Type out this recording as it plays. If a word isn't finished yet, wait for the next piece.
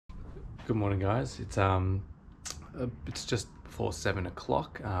Good morning, guys. It's just before 7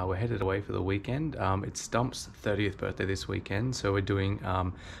 o'clock. We're headed away for the weekend. It's Stump's 30th birthday this weekend, so we're doing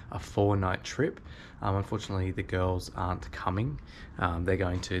a 4-night trip. Unfortunately, the girls aren't coming. They're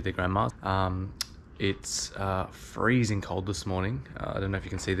going to their grandma's. It's freezing cold this morning. I don't know if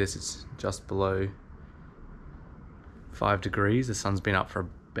you can see this. It's just below 5 degrees. The sun's been up for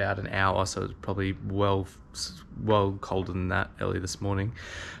about an hour, so it's probably well colder than that early this morning.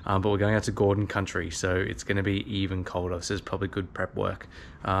 But we're going out to Gordon country, so it's going to be even colder. So it's probably good prep work.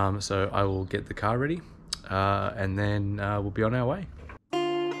 So I will get the car ready, and then we'll be on our way.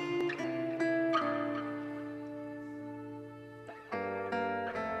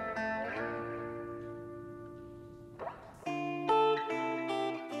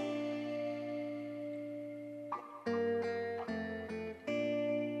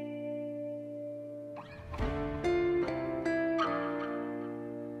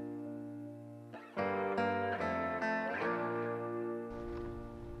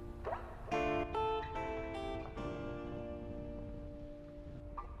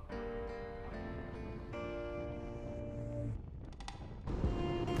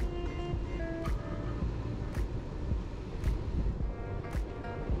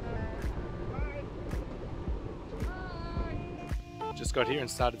 Just got here and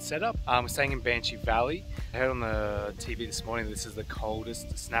started setup. We're staying in Banshee Valley. I heard on the TV this morning this is the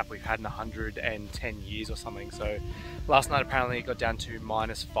coldest snap we've had in 110 years or something. So last night apparently it got down to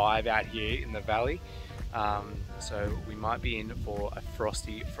 -5 out here in the valley. So we might be in for a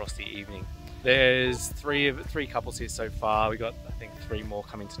frosty evening. There's three couples here so far. We got, I think, 3 more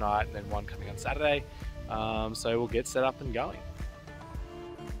coming tonight and then 1 coming on Saturday. So we'll get set up and going.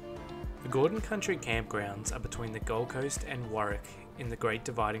 The Gordon Country campgrounds are between the Gold Coast and Warwick in the Great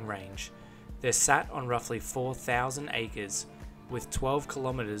Dividing Range. They're sat on roughly 4,000 acres with 12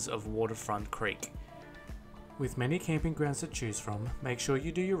 kilometres of waterfront creek. With many camping grounds to choose from, make sure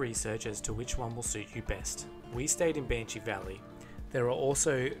you do your research as to which one will suit you best. We stayed in Banshee Valley. There are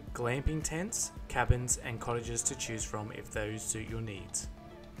also glamping tents, cabins and cottages to choose from if those suit your needs.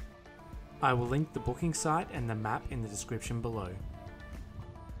 I will link the booking site and the map in the description below.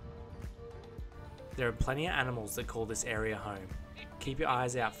 There are plenty of animals that call this area home. Keep your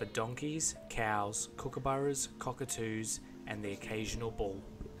eyes out for donkeys, cows, kookaburras, cockatoos, and the occasional bull.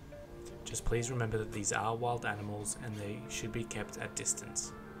 Just please remember that these are wild animals and they should be kept at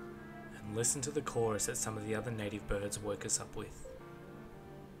distance. And listen to the chorus that some of the other native birds woke us up with.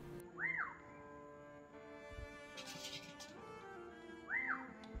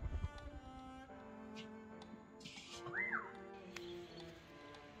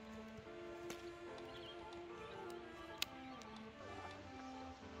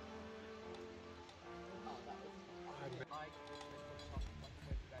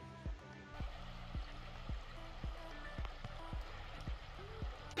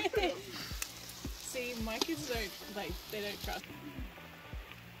 See, my kids they don't trust.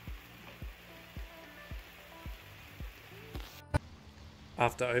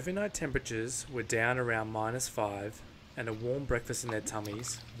 After overnight temperatures were down around -5 and a warm breakfast in their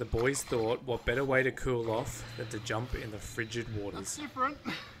tummies, the boys thought what better way to cool off than to jump in the frigid waters. That's different.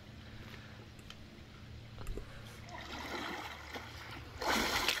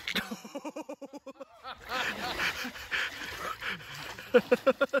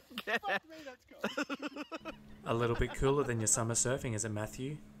 A little bit cooler than your summer surfing, is it,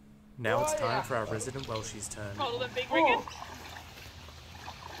 Matthew? Now it's time for our resident Welshie's turn. Colder than big rigging.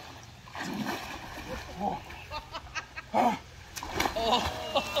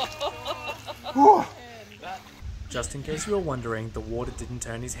 Just in case you were wondering, the water didn't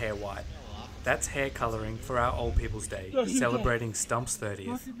turn his hair white. That's hair colouring for our Old People's Day, celebrating Stump's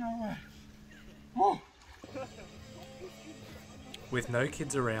 30th. With no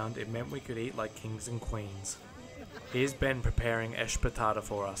kids around, it meant we could eat like kings and queens. Here's Ben preparing espetata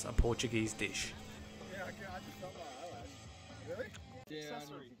for us, a Portuguese dish. Yeah, I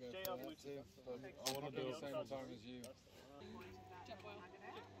want to do the same time as you.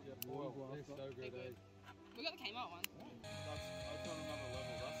 Well, they're so good, eh? We got the Kmart one. That's on another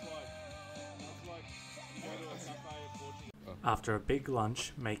level. That's like you go to a cafe in Portugal. After a big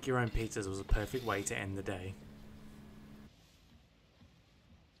lunch, make your own pizzas was a perfect way to end the day.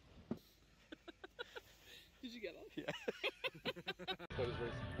 Did you get that? Yeah.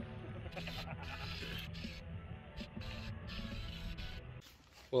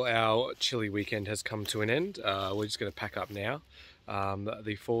 Well, our chilly weekend has come to an end. We're just going to pack up now.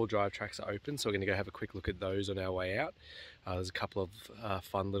 The 4-wheel drive tracks are open, so we're going to go have a quick look at those on our way out. There's a couple of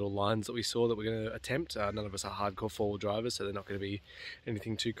fun little lines that we saw that we're going to attempt. None of us are hardcore 4-wheel drivers, so they're not going to be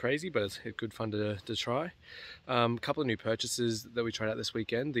anything too crazy, but it's good fun to try. A couple of new purchases that we tried out this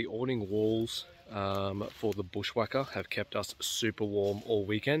weekend. The awning walls for the Bushwhacker have kept us super warm all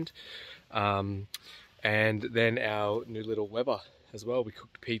weekend. And then our new little Weber as well. We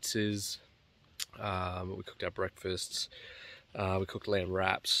cooked pizzas, we cooked our breakfasts, we cooked lamb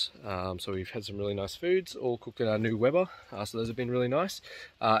wraps, so we've had some really nice foods, all cooked in our new Weber, so those have been really nice.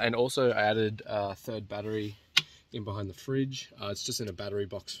 And also I added a third battery in behind the fridge. It's just in a battery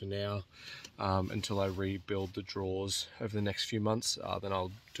box for now, until I rebuild the drawers over the next few months. Then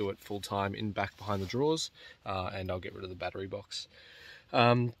I'll do it full time in back behind the drawers, and I'll get rid of the battery box.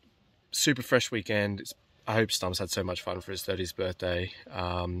 Super fresh weekend. I hope Stumps had so much fun for his 30th birthday,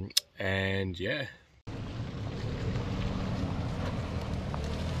 and yeah.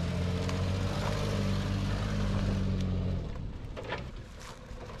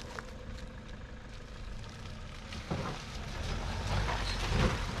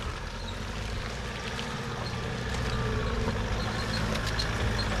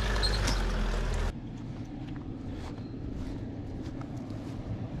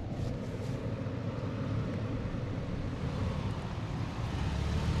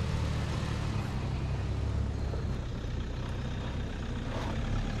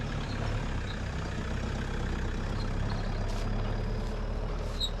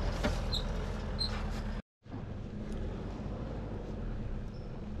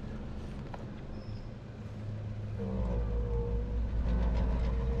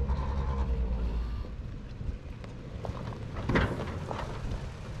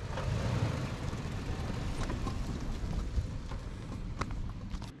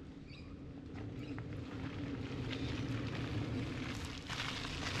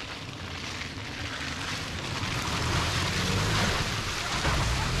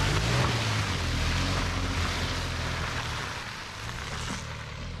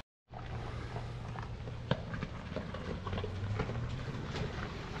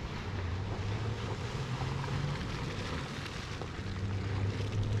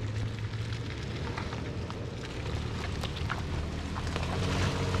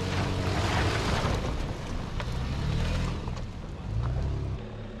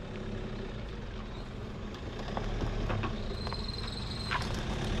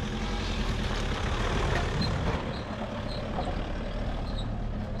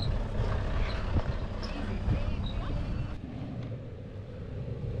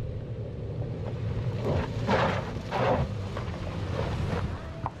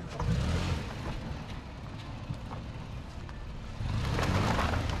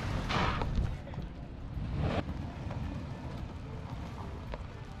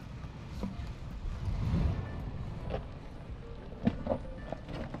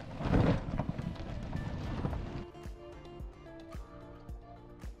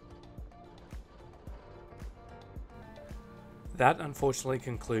 That unfortunately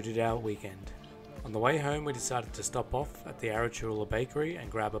concluded our weekend. On the way home we decided to stop off at the Arachula bakery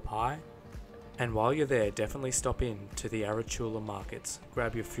and grab a pie. And while you're there, definitely stop in to the Arachula markets,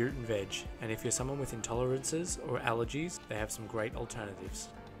 grab your fruit and veg, and if you're someone with intolerances or allergies, they have some great alternatives.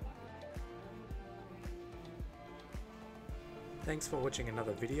 Thanks for watching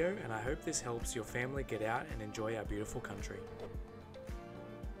another video, and I hope this helps your family get out and enjoy our beautiful country.